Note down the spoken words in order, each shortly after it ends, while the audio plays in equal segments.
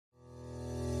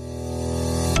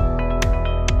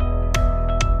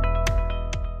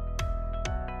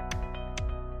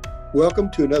Welcome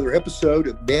to another episode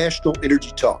of National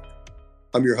Energy Talk.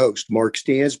 I'm your host, Mark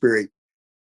Stansberry,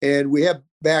 and we have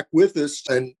back with us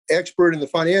an expert in the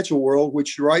financial world,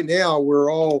 which right now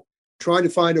we're all trying to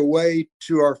find a way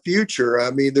to our future.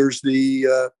 I mean, there's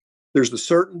the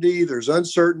certainty, there's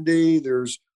uncertainty,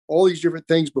 there's all these different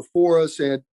things before us,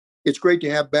 and it's great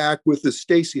to have back with us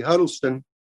Stacey Huddleston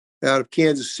out of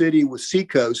Kansas City with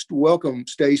Seacoast. Welcome,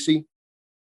 Stacey.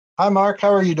 Hi, Mark.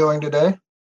 How are you doing today?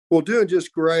 Well, doing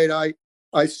just great.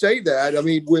 I say that. I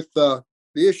mean, with the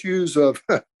issues of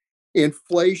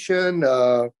inflation,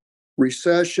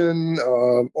 recession,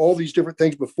 all these different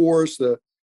things before us, the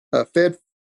Fed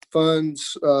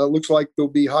funds looks like they'll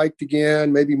be hiked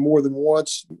again, maybe more than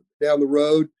once down the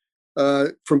road.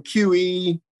 From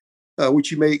QE,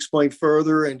 which you may explain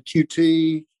further, and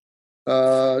QT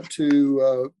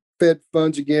to Fed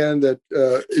funds again, that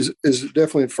is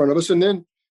definitely in front of us. And then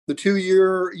the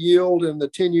 2-year yield and the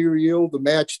 10-year yield, the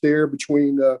match there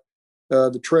between the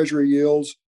Treasury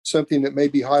yields, something that may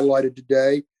be highlighted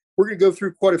today. We're going to go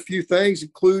through quite a few things,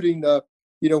 including,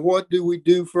 what do we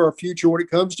do for our future when it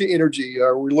comes to energy?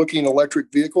 Are we looking at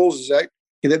electric vehicles?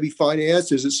 Can that be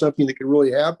financed? Is it something that can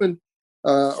really happen?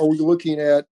 Are we looking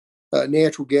at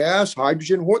natural gas,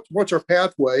 hydrogen? What's our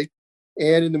pathway?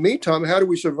 And in the meantime, how do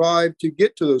we survive to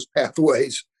get to those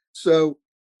pathways? So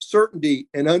certainty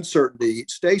and uncertainty.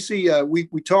 Stacey, we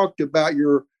talked about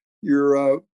the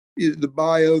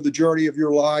bio, the journey of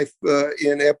your life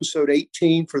in episode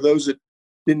 18. For those that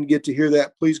didn't get to hear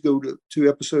that, please go to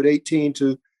episode 18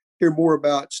 to hear more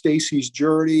about Stacey's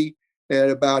journey and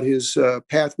about his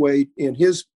pathway in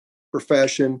his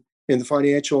profession in the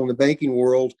financial and the banking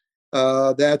world.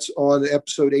 That's on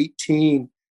episode 18,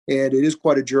 and it is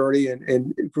quite a journey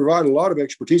and provide a lot of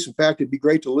expertise. In fact, it'd be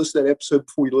great to listen to that episode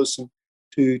before you listen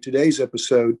to today's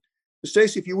episode.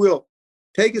 Stacey, if you will,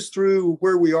 take us through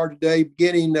where we are today,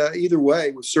 beginning either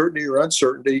way with certainty or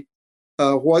uncertainty.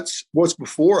 What's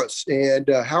before us, and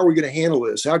how are we going to handle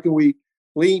this? How can we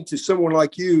lean to someone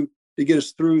like you to get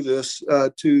us through this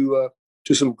to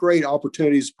some great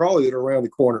opportunities, probably that are around the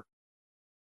corner?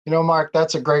 Mark,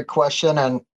 that's a great question,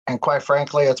 and quite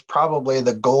frankly, it's probably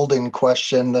the golden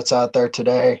question that's out there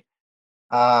today.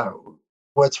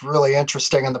 What's really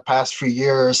interesting in the past few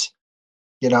years,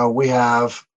 we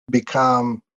have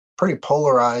become pretty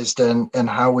polarized in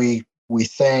how we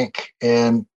think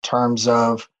in terms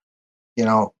of,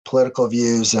 political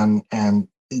views and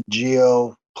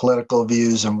geopolitical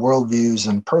views and worldviews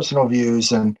and personal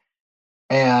views.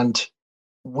 And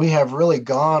we have really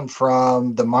gone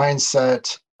from the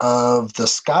mindset of the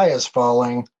sky is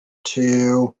falling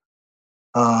to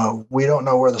we don't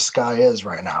know where the sky is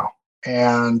right now.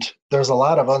 And there's a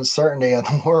lot of uncertainty in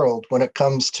the world when it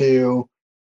comes to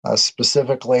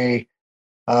specifically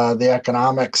the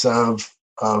economics of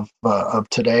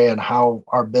today and how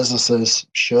our businesses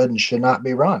should and should not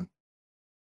be run.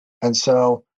 And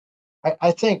so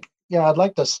I think, I'd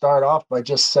like to start off by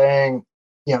just saying,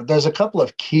 there's a couple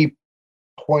of key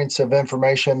points of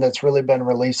information that's really been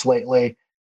released lately,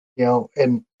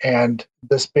 and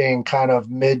this being kind of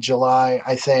mid-July,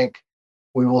 I think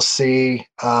we will see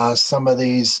some of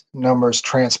these numbers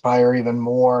transpire even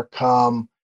more come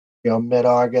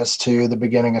mid-August to the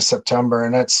beginning of September.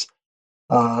 And it's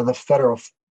the federal,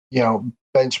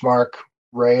 benchmark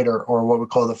rate or what we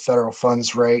call the federal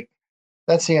funds rate.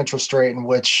 That's the interest rate in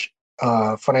which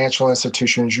financial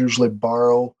institutions usually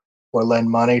borrow or lend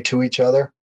money to each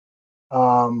other.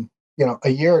 A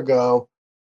year ago,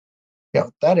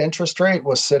 that interest rate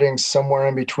was sitting somewhere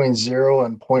in between 0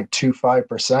 and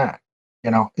 0.25%.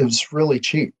 It was really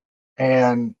cheap.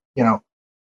 And,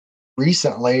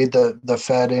 recently, the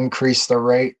Fed increased the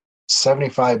rate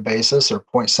 75 basis or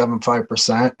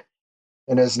 0.75%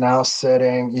 and is now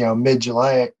sitting,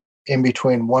 mid-July in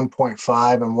between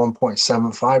 1.5 and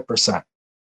 1.75%.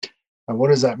 And what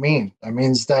does that mean? That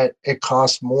means that it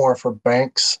costs more for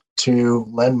banks to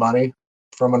lend money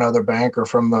from another bank or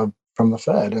from the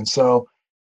Fed. And so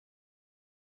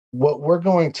what we're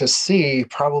going to see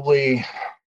probably,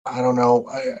 I don't know,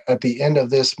 at the end of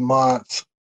this month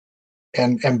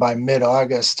and by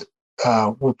mid-August,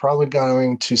 we're probably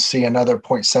going to see another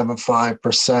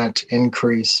 0.75%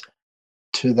 increase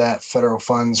to that federal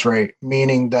funds rate,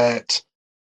 meaning that,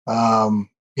 in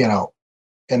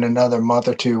another month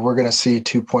or two, we're going to see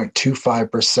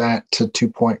 2.25% to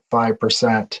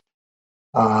 2.5%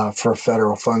 for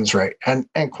federal funds rate. And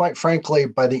quite frankly,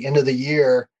 by the end of the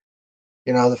year,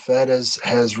 the Fed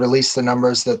has released the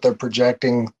numbers that they're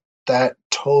projecting that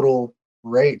total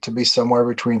rate to be somewhere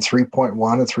between 3.1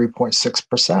 and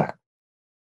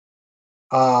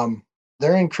 3.6%.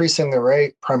 They're increasing the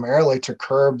rate primarily to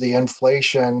curb the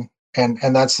inflation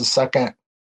and that's the second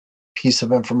piece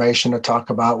of information to talk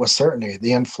about with certainty.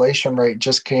 The inflation rate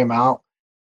just came out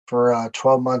for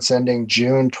 12 months ending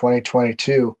June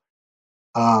 2022.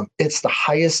 It's the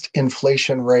highest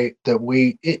inflation rate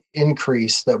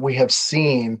increase that we have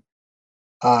seen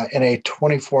in a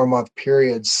 24-month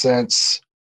period since.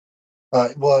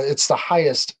 It's the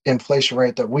highest inflation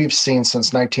rate that we've seen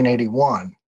since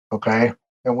 1981. Okay,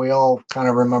 and we all kind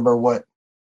of remember what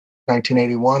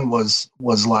 1981 was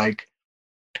like.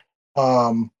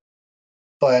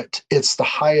 But it's the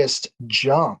highest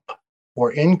jump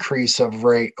or increase of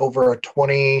rate over a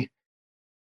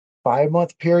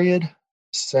 25-month period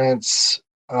since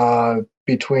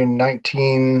between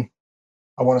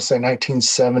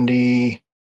 1972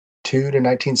 to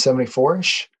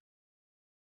 1974ish.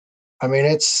 I mean,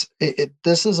 this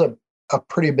is a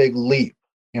pretty big leap,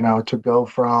 to go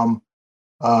from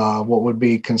what would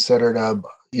be considered a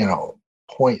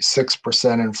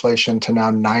 0.6% inflation to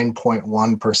now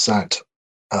 9.1%,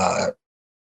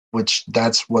 which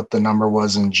that's what the number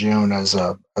was in June as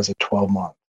a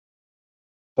 12-month.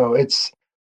 So it's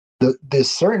the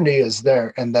certainty is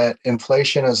there, and that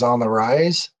inflation is on the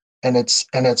rise, and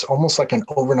it's almost like an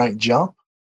overnight jump.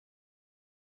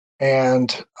 And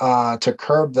to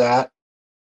curb that,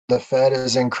 the Fed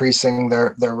is increasing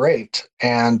their rate,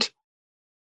 and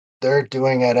they're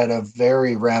doing it at a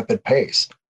very rapid pace.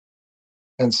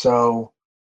 And so,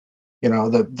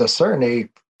 the certainty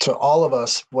to all of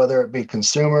us, whether it be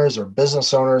consumers or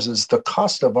business owners, is the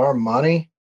cost of our money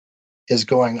is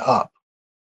going up,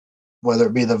 whether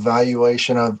it be the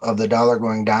valuation of the dollar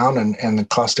going down and the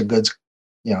cost of goods,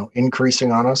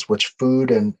 increasing on us, which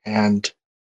food and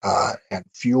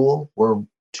fuel were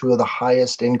two of the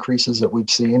highest increases that we've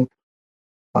seen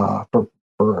for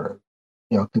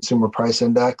consumer price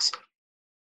index.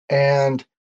 And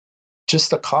just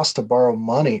the cost to borrow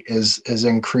money is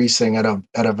increasing at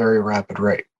a very rapid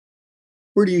rate.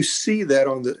 Where do you see that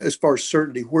as far as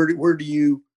certainty? Where do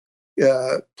you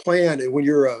plan? And when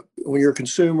you're a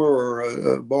consumer or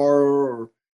a borrower,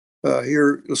 or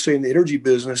here, let's say in the energy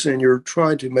business, and you're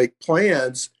trying to make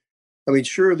plans. I mean,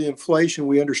 sure, the inflation,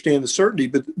 we understand the certainty,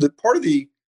 but the part of the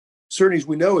certainty is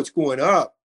we know it's going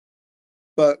up,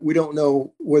 but we don't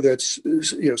know whether it's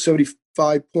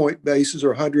 75-point basis or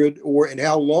 100, and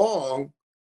how long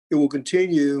it will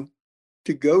continue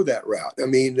to go that route. I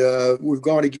mean, we've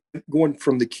going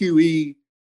from the QE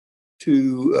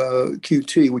to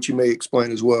QT, which you may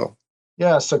explain as well.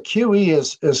 Yeah, so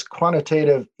QE is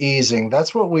quantitative easing.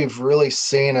 That's what we've really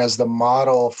seen as the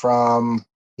model from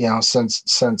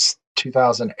since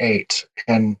 2008,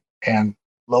 and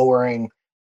lowering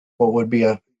what would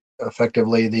be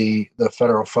effectively the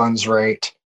federal funds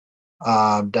rate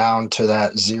down to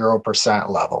that 0%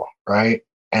 level, right?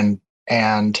 And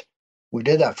we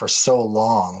did that for so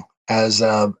long as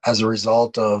a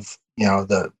result of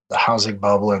the housing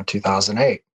bubble in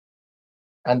 2008.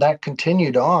 And that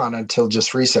continued on until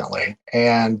just recently.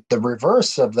 And the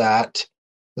reverse of that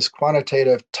is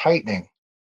quantitative tightening.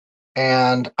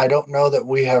 And I don't know that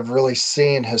we have really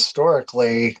seen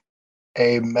historically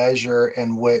a measure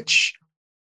in which,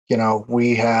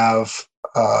 we have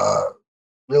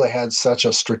really had such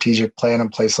a strategic plan in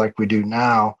place like we do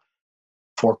now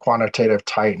for quantitative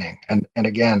tightening. And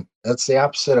again, that's the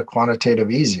opposite of quantitative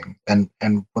easing. And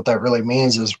what that really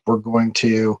means is we're going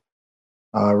to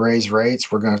raise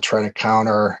rates. We're going to try to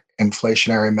counter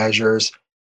inflationary measures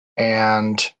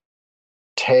and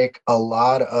take a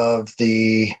lot of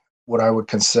what I would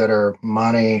consider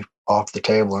money off the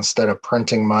table. Instead of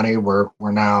printing money, we're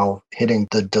now hitting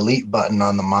the delete button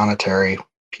on the monetary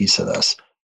piece of this.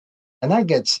 And that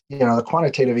gets, the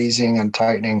quantitative easing and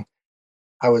tightening,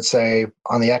 I would say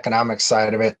on the economic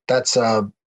side of it, that's a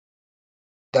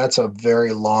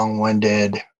very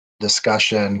long-winded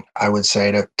discussion, I would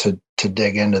say, to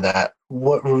dig into that.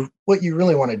 What you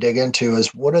really want to dig into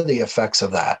is what are the effects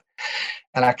of that?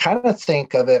 And I kind of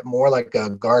think of it more like a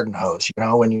garden hose.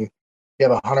 When you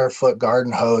have a 100-foot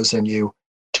garden hose and you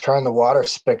turn the water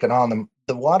spigot on,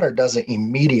 the water doesn't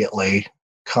immediately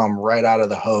come right out of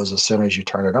the hose as soon as you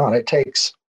turn it on. It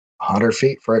takes 100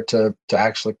 feet for it to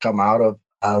actually come out of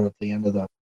the end of the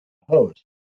hose.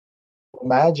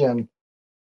 Imagine,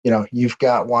 you've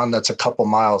got one that's a couple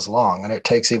miles long, and it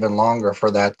takes even longer for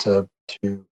that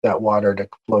that water to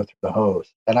flow through the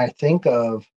hose. And I think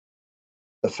of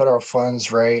the federal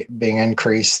funds rate being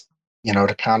increased,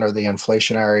 to counter the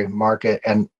inflationary market,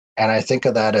 and I think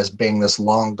of that as being this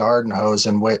long garden hose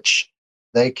in which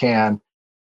they can,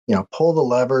 pull the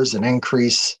levers and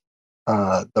increase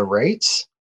the rates.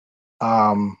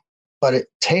 But it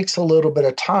takes a little bit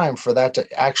of time for that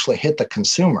to actually hit the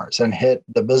consumers and hit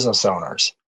the business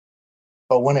owners.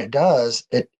 But when it does,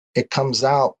 it comes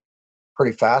out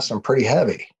pretty fast and pretty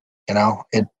heavy.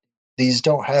 These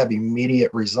don't have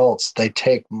immediate results. They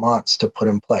take months to put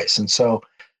in place. And so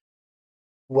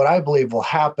what I believe will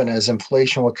happen is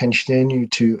inflation will continue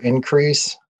to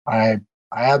increase. I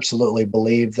absolutely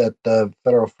believe that the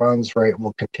federal funds rate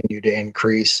will continue to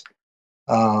increase.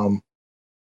 Um,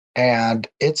 and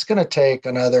it's going to take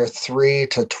another 3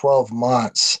 to 12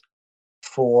 months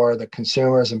for the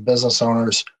consumers and business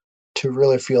owners to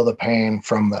really feel the pain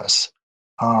from this.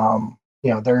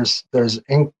 There's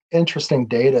interesting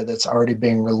data that's already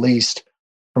being released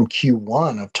from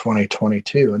Q1 of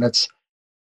 2022, and it's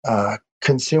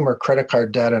consumer credit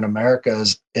card debt in America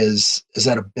is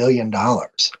at $1 billion.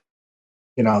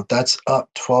 That's up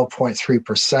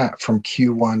 12.3% from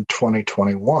Q1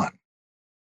 2021.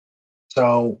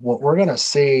 So what we're going to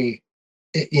see,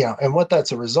 and what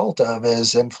that's a result of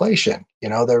is inflation.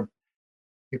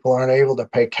 People aren't able to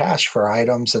pay cash for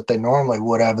items that they normally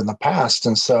would have in the past.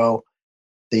 And so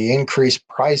the increased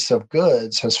price of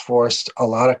goods has forced a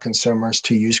lot of consumers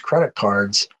to use credit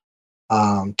cards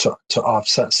to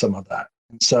offset some of that.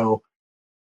 And so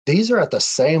these are at the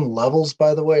same levels,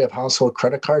 by the way, of household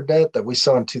credit card debt that we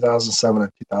saw in 2007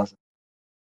 and 2000.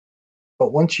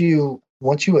 But once you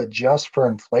adjust for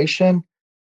inflation,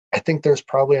 I think there's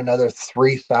probably another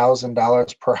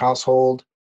 $3,000 per household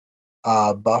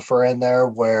buffer in there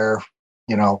where,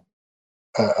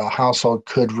 a household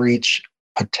could reach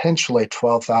potentially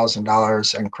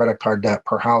 $12,000 in credit card debt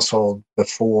per household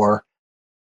before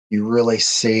you really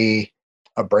see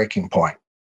a breaking point.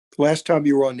 Last time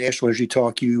you were on National Energy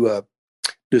Talk, you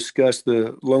discussed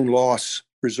the loan loss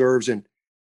reserves, and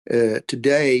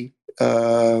today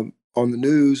on the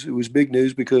news, it was big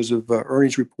news because of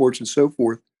earnings reports and so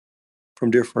forth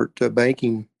from different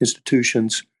banking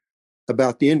institutions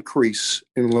about the increase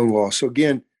in loan loss. So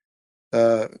again,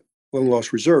 loan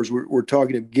loss reserves, we're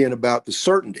talking again about the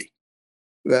certainty.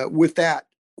 With that,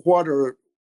 what are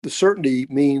the certainty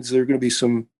means there are going to be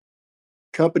some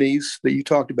companies that you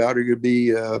talked about are going to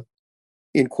be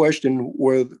in question,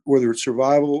 whether it's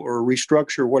survival or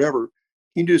restructure or whatever.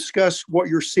 Can you discuss what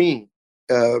you're seeing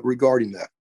regarding that?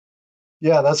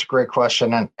 Yeah, that's a great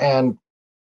question. And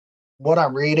what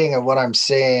I'm reading and what I'm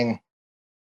seeing,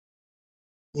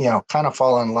 kind of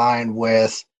fall in line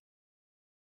with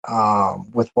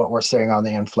what we're seeing on the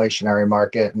inflationary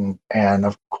market and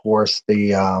of course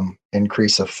the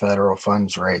increase of federal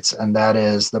funds rates. And that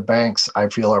is the banks, I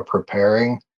feel, are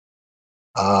preparing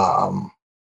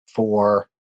for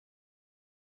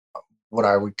what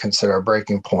I would consider a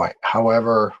breaking point.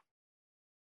 However,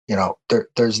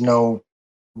 there's no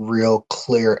real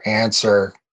clear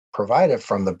answer provided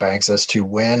from the banks as to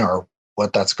when or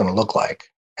what that's going to look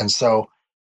like. And so,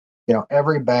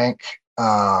 every bank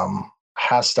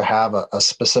has to have a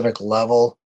specific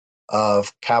level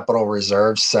of capital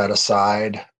reserves set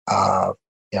aside, to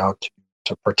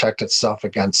protect itself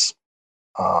against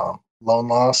loan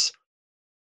loss.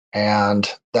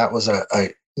 And that was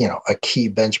a key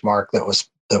benchmark that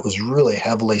was really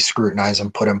heavily scrutinized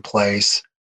and put in place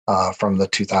from the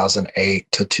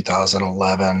 2008 to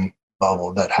 2011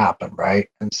 bubble that happened, right?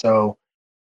 And so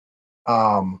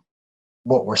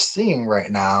what we're seeing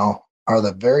right now are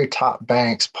the very top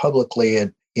banks publicly,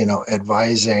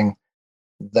 advising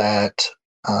that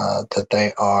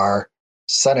they are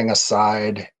setting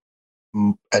aside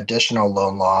additional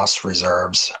loan loss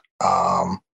reserves.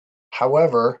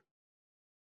 However,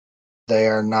 they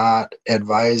are not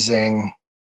advising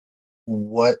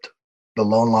what the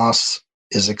loan loss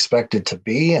is expected to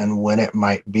be and when it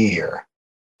might be here.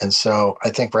 And so I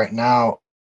think right now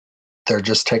they're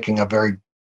just taking a very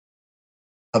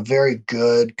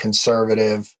good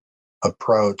conservative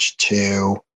approach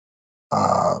to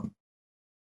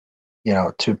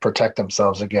to protect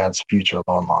themselves against future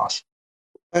loan loss.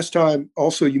 Last time,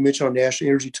 also, you mentioned on National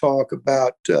Energy Talk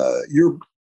about your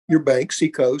bank,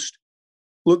 Seacoast,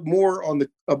 look more on the,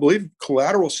 I believe,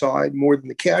 collateral side more than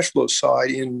the cash flow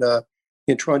side in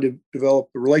trying to develop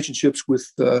the relationships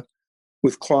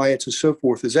with clients and so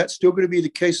forth. Is that still going to be the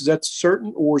case? Is that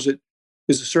certain, or is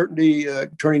the certainty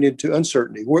turning into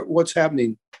uncertainty? What's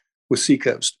happening with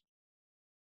Seacoast?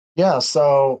 Yeah,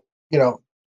 so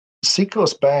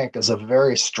Seacoast Bank is a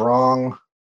very strong,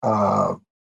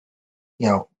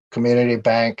 community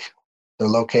bank. They're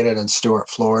located in Stuart,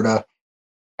 Florida,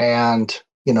 and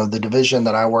the division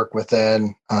that I work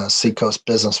within, Seacoast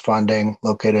Business Funding,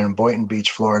 located in Boynton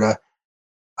Beach, Florida.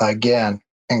 Again,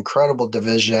 incredible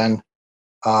division.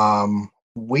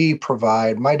 We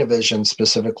provide, my division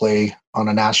specifically on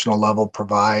a national level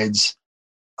provides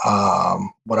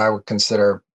what I would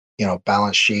consider,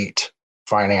 balance sheet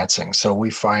financing. So we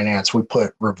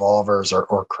put revolvers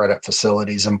or credit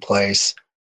facilities in place,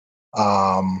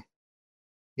 for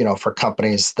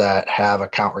companies that have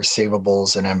account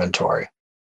receivables and inventory.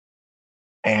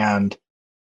 And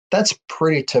that's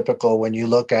pretty typical when you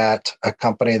look at a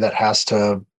company that has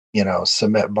to,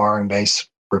 submit borrowing base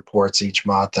reports each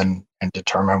month and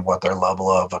determine what their level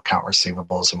of account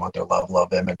receivables and what their level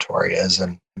of inventory is,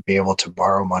 and be able to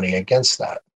borrow money against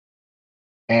that.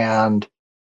 And,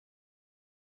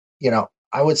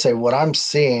 I would say what I'm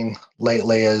seeing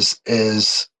lately is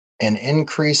an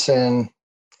increase in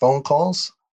phone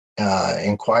calls,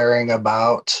 inquiring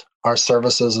about our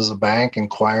services as a bank,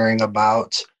 inquiring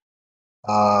about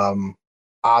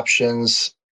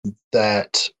options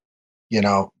that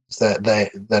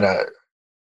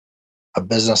a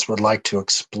business would like to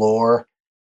explore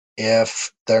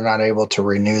if they're not able to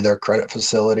renew their credit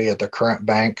facility at their current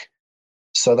bank.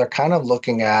 So they're kind of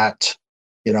looking at,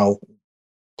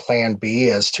 plan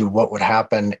B as to what would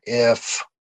happen if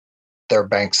their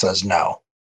bank says no.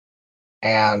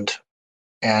 And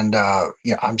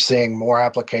I'm seeing more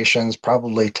applications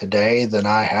probably today than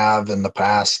I have in the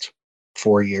past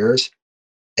 4 years.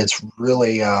 It's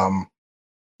really, the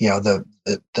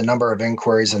number of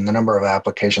inquiries and the number of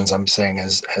applications I'm seeing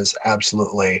has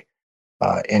absolutely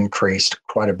increased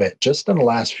quite a bit just in the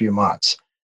last few months.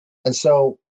 And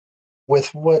so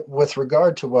with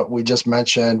regard to what we just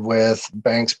mentioned, with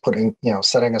banks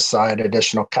setting aside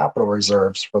additional capital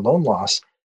reserves for loan loss,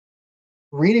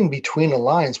 reading between the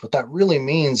lines, what that really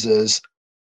means is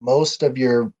most of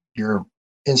your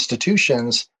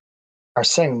institutions are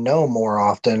saying no more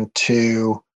often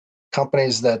to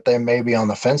companies that they may be on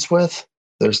the fence with.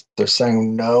 They're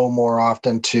saying no more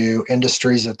often to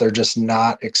industries that they're just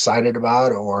not excited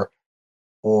about,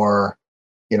 or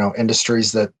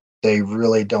industries that they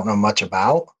really don't know much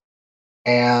about.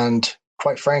 And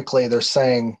quite frankly, they're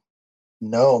saying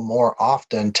no more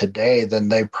often today than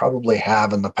they probably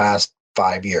have in the past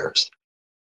 5 years.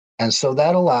 And so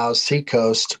that allows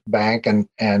Seacoast Bank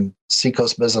and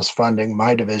Seacoast Business Funding,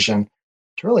 my division,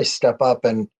 to really step up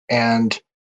and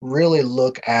really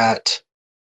look at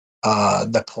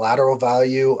the collateral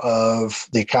value of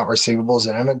the account receivables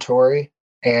and inventory,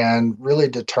 and really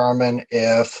determine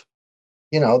if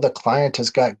the client has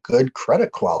got good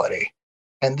credit quality.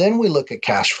 And then we look at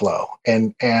cash flow.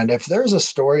 And if there's a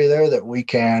story there that we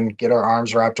can get our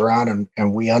arms wrapped around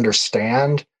and we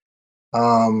understand,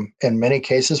 in many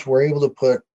cases, we're able to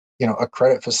put, a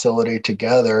credit facility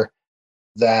together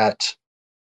that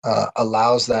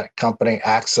allows that company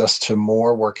access to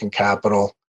more working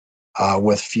capital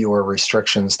with fewer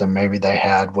restrictions than maybe they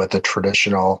had with a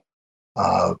traditional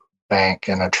bank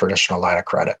and a traditional line of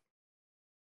credit.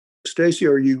 Stacey,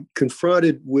 are you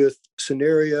confronted with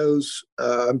scenarios?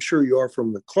 I'm sure you are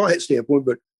from the client standpoint,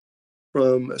 but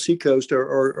from Seacoast,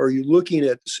 are you looking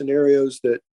at scenarios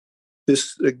that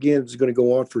this, again, is going to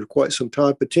go on for quite some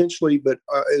time potentially, but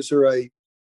is there a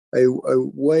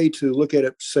way to look at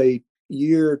it, say,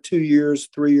 year, 2 years,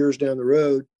 3 years down the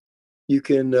road? You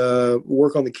can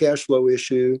work on the cash flow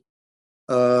issue.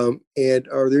 And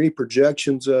are there any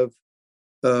projections of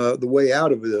the way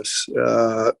out of this?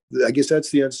 I guess that's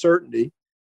the uncertainty.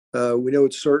 We know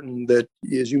it's certain that,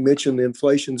 as you mentioned, the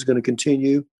inflation is going to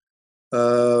continue.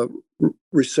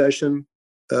 Recession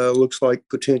looks like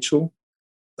potential.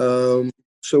 So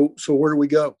where do we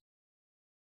go?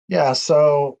 Yeah,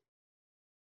 so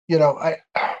I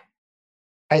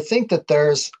think that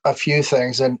there's a few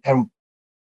things, and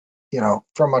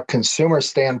from a consumer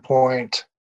standpoint,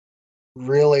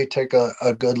 really take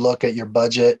a good look at your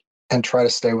budget and try to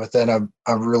stay within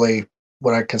a really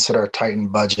what I consider a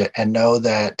tightened budget, and know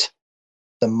that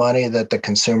the money that the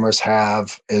consumers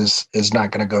have is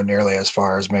not going to go nearly as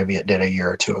far as maybe it did a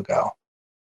year or two ago.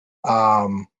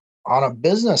 On a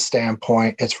business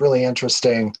standpoint, it's really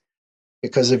interesting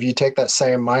because if you take that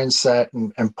same mindset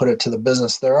and put it to the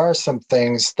business, there are some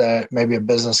things that maybe a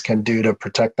business can do to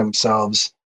protect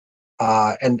themselves.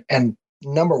 And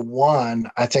number one,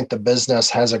 I think the business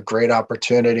has a great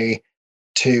opportunity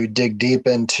to dig deep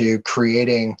into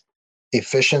creating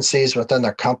efficiencies within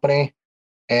their company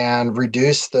and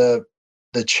reduce the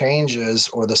changes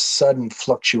or the sudden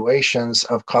fluctuations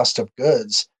of cost of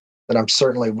goods that I'm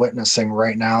certainly witnessing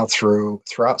right now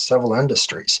throughout several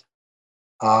industries.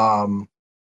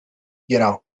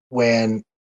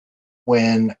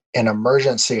 When an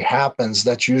emergency happens,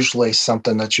 that's usually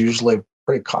something that's usually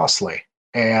pretty costly,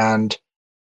 and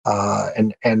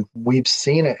we've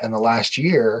seen it in the last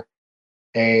year,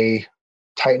 a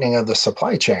tightening of the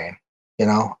supply chain,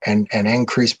 and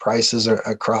increased prices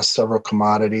across several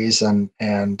commodities,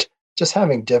 and just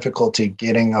having difficulty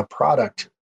getting a product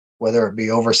whether it be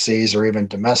overseas or even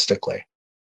domestically.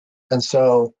 And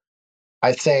so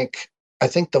I think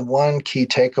the one key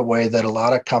takeaway that a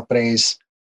lot of companies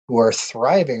who are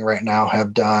thriving right now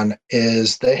have done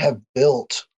is they have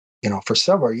built, for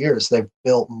several years, they've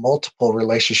built multiple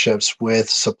relationships with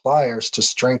suppliers to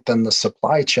strengthen the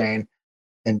supply chain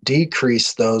and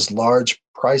decrease those large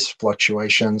price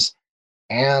fluctuations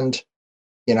and,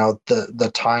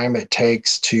 the time it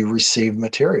takes to receive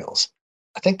materials.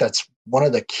 I think that's one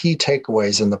of the key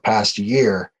takeaways in the past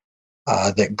year,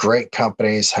 that great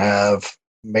companies have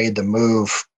made the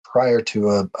move prior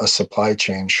to a supply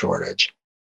chain shortage.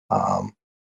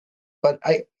 But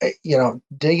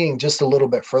digging just a little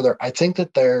bit further, I think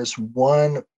that there's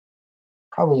one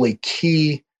probably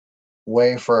key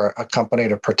way for a company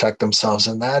to protect themselves,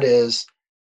 and that is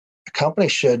a company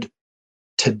should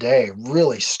today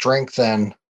really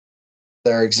strengthen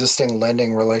their existing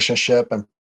lending relationship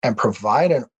and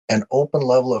provide an open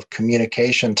level of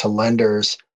communication to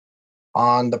lenders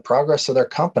on the progress of their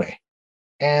company,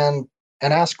 and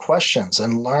ask questions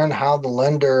and learn how the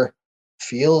lender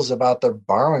feels about their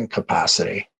borrowing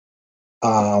capacity.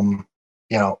 Um,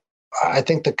 I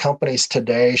think the companies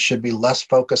today should be less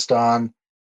focused on,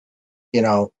 you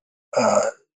know, uh,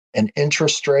 an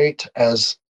interest rate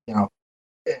as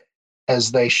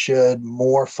they should,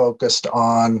 more focused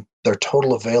on their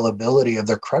total availability of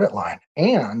their credit line.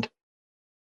 And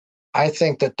I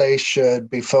think that they should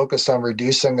be focused on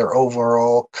reducing their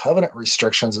overall covenant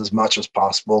restrictions as much as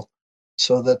possible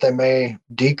so that they may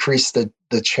decrease the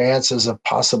chances of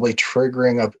possibly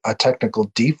triggering a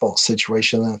technical default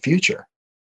situation in the future.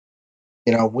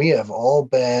 We have all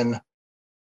been,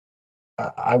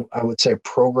 I would say,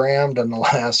 programmed in the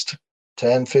last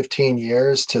 10, 15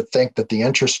 years to think that the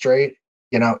interest rate,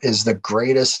 is the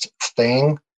greatest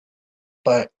thing.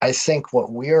 But I think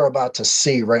what we are about to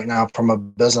see right now from a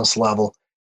business level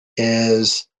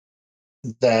is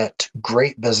that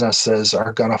great businesses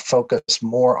are going to focus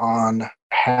more on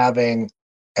having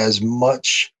as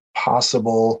much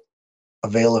possible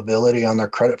availability on their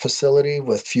credit facility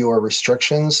with fewer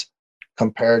restrictions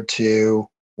compared to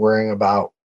worrying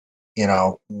about,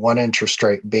 one interest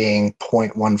rate being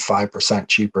 0.15%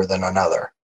 cheaper than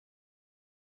another.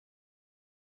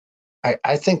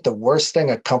 I think the worst thing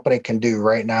a company can do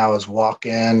right now is walk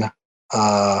in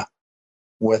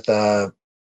with a,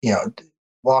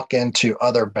 walk into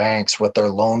other banks with their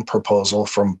loan proposal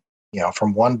from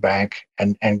one bank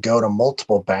and go to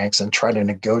multiple banks and try to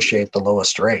negotiate the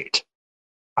lowest rate.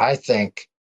 I think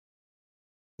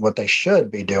what they should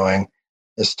be doing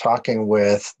is talking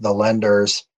with the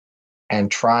lenders and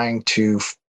trying to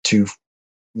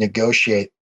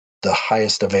negotiate the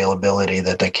highest availability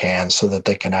that they can so that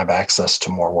they can have access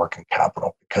to more working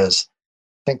capital, because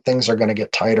I think things are going to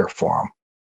get tighter for them.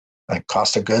 Like,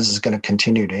 cost of goods is going to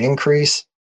continue to increase.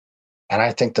 And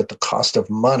I think that the cost of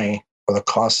money, or the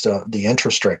cost of the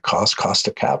interest rate cost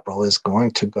of capital, is going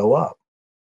to go up.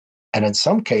 And in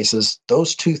some cases,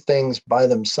 those two things by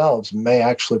themselves may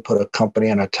actually put a company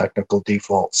in a technical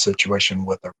default situation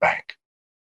with their bank.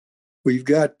 We've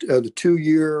got the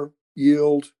 2-year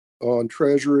yield on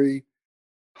Treasury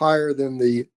higher than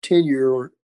the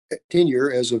 10-year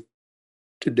as of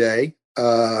today.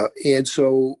 And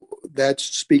so that's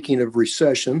speaking of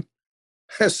recession.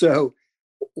 So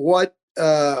what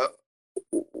don't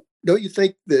you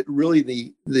think that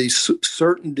really the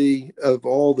certainty of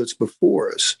all that's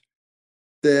before us,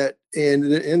 that and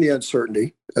the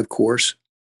uncertainty, of course,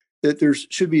 that there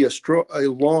should be a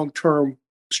long-term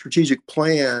strategic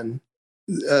plan,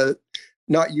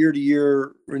 not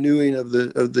year-to-year renewing of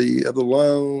the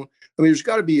loan. I mean, there's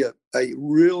got to be a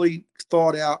really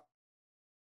thought out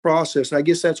process, and I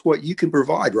guess that's what you can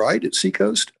provide, right, at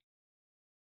Seacoast?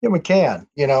 Yeah, we can.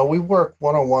 We work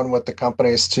one-on-one with the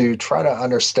companies to try to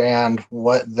understand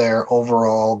what their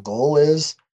overall goal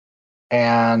is,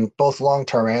 and both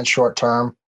long-term and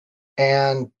short-term,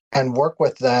 and work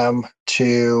with them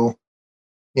to,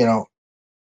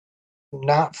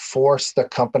 not force the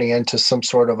company into some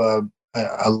sort of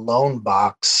a loan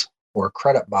box or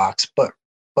credit box, but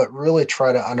really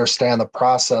try to understand the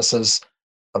processes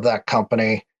of that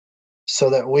company so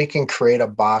that we can create a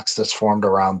box that's formed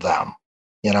around them.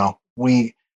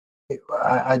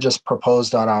 I just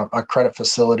proposed on a credit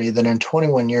facility that in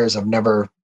 21 years I've never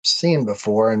seen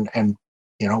before, and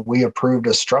we approved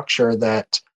a structure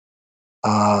that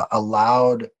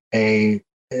allowed a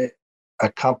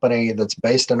company that's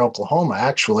based in Oklahoma,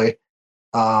 actually,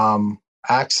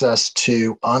 access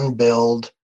to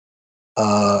unbilled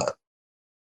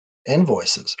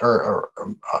invoices, or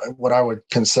what I would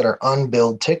consider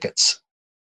unbilled tickets.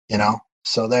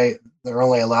 So they're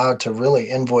only allowed to really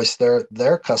invoice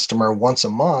their customer once a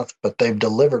month, but they've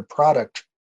delivered product,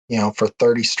 for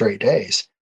 30 straight days.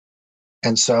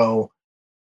 And so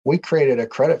we created a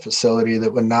credit facility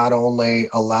that would not only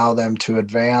allow them to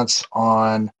advance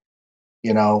on,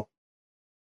 you know,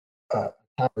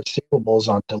 account receivables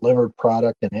on delivered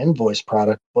product and invoice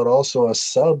product, but also a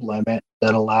sub limit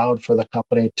that allowed for the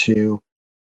company to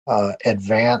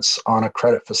advance on a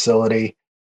credit facility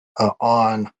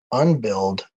on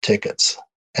unbilled tickets.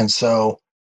 And so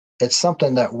it's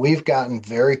something that we've gotten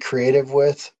very creative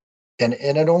with. And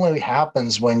it only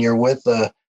happens when you're with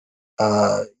a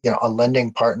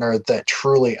lending partner that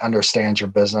truly understands your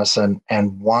business and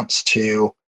wants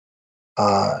to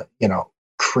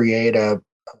create a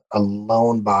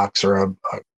loan box or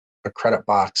a credit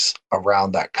box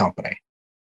around that company.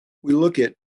 We look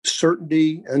at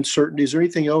certainty, uncertainty. Is there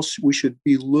anything else we should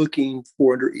be looking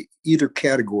for under either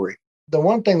category? The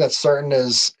one thing that's certain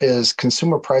is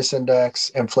consumer price index,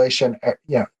 inflation.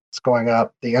 It's going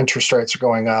up. The interest rates are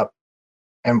going up,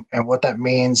 and what that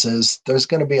means is there's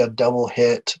going to be a double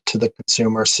hit to the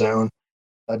consumer soon,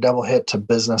 a double hit to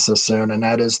businesses soon, and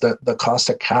that is that the cost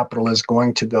of capital is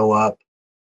going to go up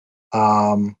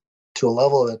to a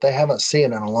level that they haven't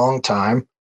seen in a long time,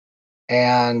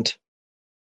 and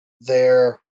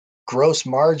their gross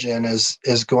margin is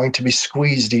going to be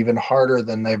squeezed even harder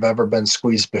than they've ever been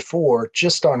squeezed before,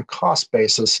 just on cost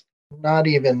basis, not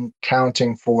even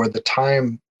counting for the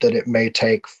time that it may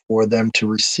take for them to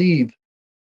receive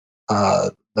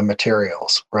the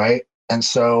materials, right? And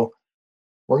so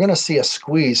we're going to see a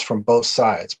squeeze from both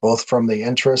sides, both from the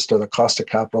interest or the cost of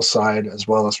capital side, as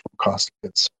well as from cost of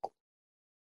goods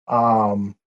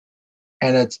sold.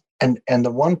 And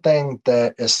the one thing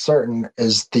that is certain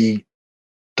is the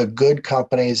good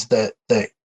companies that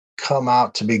come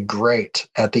out to be great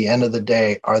at the end of the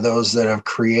day are those that have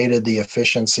created the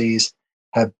efficiencies,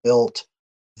 have built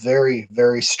very,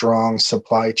 very strong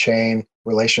supply chain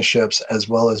relationships, as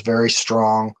well as very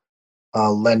strong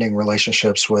lending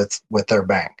relationships with their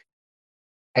bank.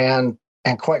 And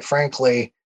quite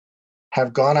frankly,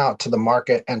 have gone out to the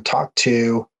market and talked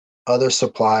to other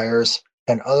suppliers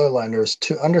and other lenders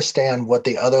to understand what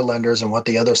the other lenders and what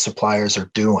the other suppliers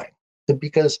are doing.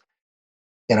 Because,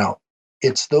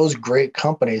 it's those great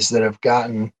companies that have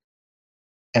gotten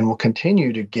and will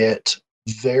continue to get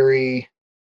very,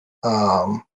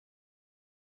 I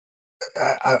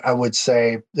would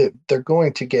say that they're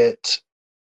going to get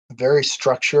very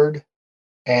structured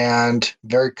and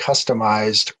very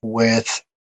customized with,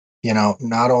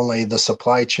 not only the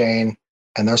supply chain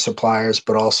and their suppliers,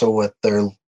 but also with their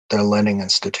lending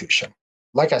institution.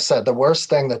 Like I said, the worst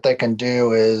thing that they can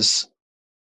do is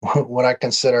what I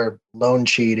consider loan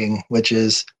cheating, which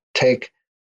is take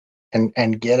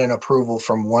and get an approval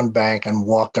from one bank and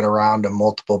walk it around to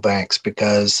multiple banks,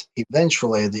 because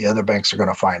eventually the other banks are going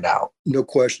to find out. No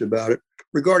question about it.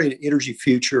 Regarding energy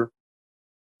future,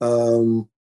 I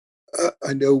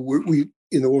know we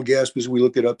in the oil and gas business, we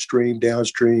look at upstream,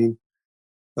 downstream,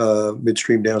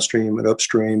 midstream, downstream, and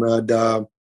upstream. And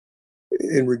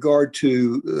in regard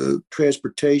to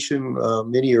transportation,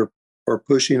 many are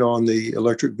pushing on the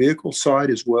electric vehicle side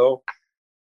as well.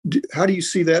 How do you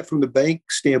see that from the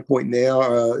bank standpoint now?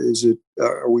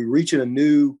 Are we reaching a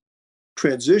new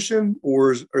transition,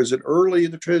 or is it early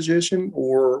in the transition,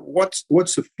 or what's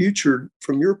the future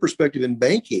from your perspective in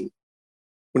banking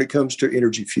when it comes to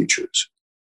energy futures?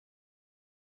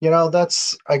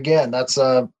 That's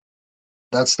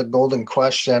the golden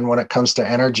question when it comes to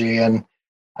energy, and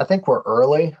I think we're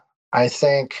early. I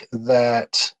think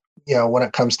that when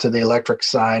it comes to the electric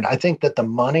side, I think that the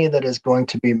money that is going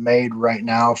to be made right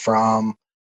now from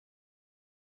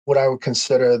what I would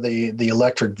consider the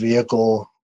electric vehicle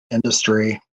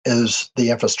industry is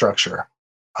the infrastructure.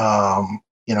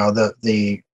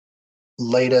 The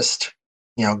latest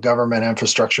government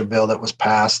infrastructure bill that was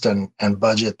passed and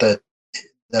budget that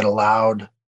allowed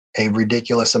a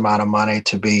ridiculous amount of money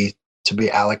to be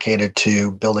allocated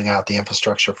to building out the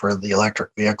infrastructure for the electric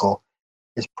vehicle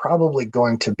is probably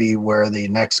going to be where the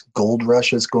next gold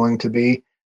rush is going to be.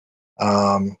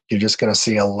 You're just going to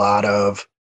see a lot of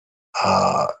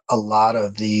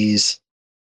these,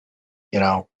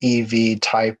 EV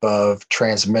type of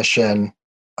transmission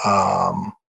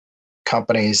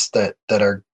companies that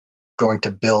are going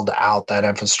to build out that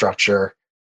infrastructure.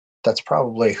 That's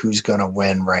probably who's going to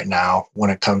win right now when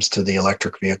it comes to the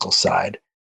electric vehicle side.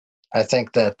 I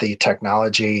think that the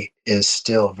technology is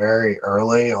still very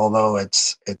early, although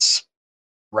it's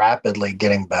rapidly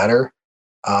getting better.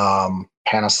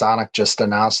 Panasonic just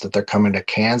announced that they're coming to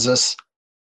Kansas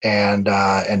and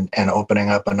opening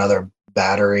up another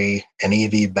an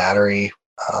EV battery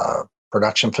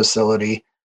production facility,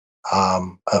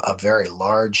 a very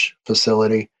large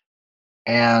facility.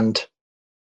 And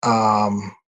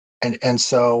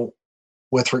so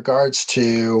with regards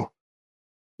to,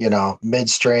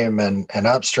 midstream and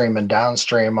upstream and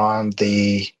downstream on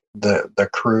the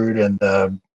crude and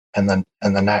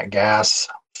the nat gas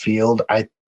field, I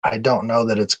don't know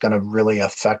that it's going to really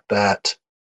affect that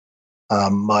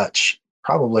much,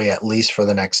 probably at least for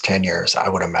the next 10 years, I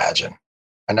would imagine.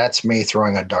 And that's me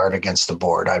throwing a dart against the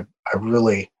board. I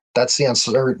really, that's the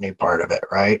uncertainty part of it,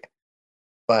 right?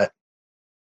 But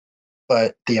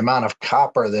the amount of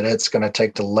copper that it's going to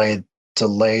take to lay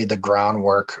the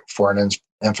groundwork for an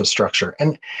infrastructure.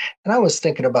 And I was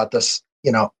thinking about this,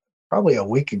 probably a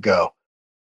week ago,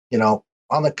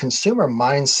 on the consumer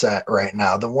mindset right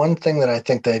now, the one thing that I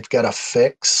think they've got to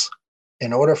fix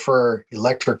in order for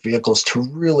electric vehicles to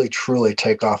really, truly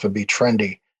take off and be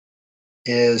trendy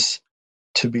is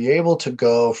to be able to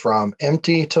go from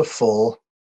empty to full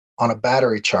on a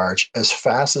battery charge as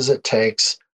fast as it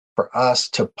takes for us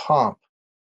to pump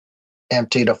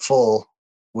empty to full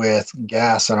with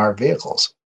gas in our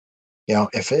vehicles.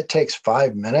 If it takes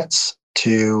 5 minutes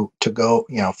to go,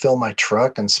 fill my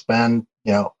truck and spend,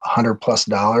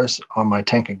 $100+ on my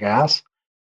tank of gas,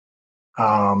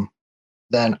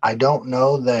 then I don't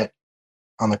know that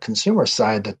on the consumer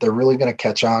side that they're really going to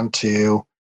catch on to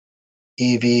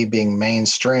EV being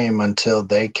mainstream until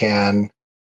they can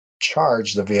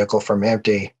charge the vehicle from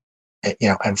empty,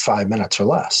 in 5 minutes or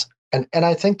less. And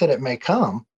I think that it may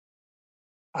come.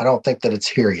 I don't think that it's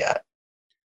here yet.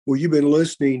 Well, you've been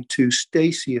listening to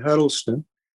Stacey Huddleston.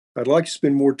 I'd like to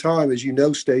spend more time. As you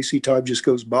know, Stacey, time just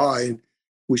goes by and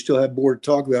we still have more to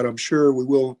talk about. I'm sure we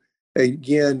will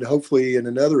again, hopefully in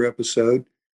another episode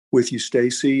with you,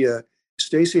 Stacey.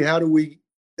 Stacey, how do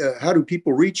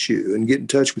people reach you and get in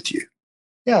touch with you?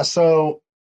 Yeah, so,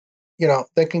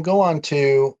 they can go on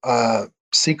to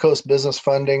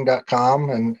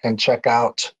seacoastbusinessfunding.com and check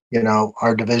out,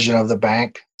 our division of the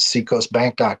bank,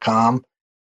 seacoastbank.com.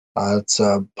 It's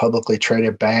a publicly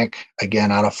traded bank, again,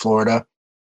 out of Florida.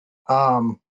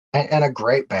 And a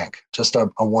great bank, just a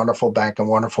wonderful bank and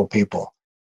wonderful people.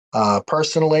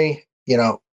 Personally,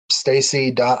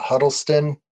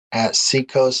 Stacey.Huddleston at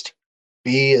Seacoast,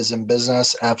 B is in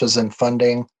business, F is in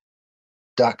funding.com.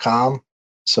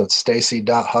 So it's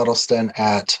Stacey.Huddleston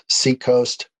at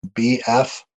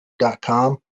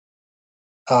seacoastbf.com.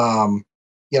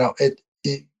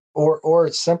 Or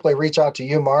simply reach out to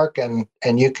you, Mark, and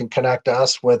you can connect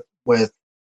us with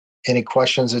any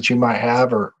questions that you might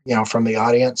have, or, from the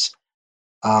audience.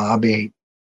 I'll be,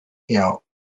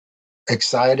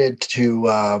 excited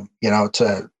to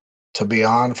be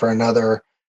on for another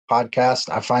podcast.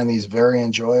 I find these very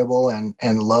enjoyable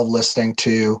and love listening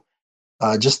to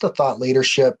just the thought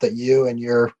leadership that you and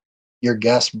your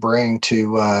guests bring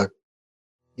to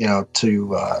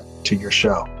your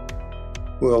show.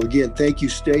 Well, again, thank you,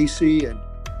 Stacey, and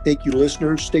thank you,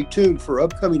 listeners. Stay tuned for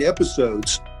upcoming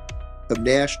episodes of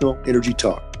National Energy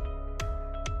Talk.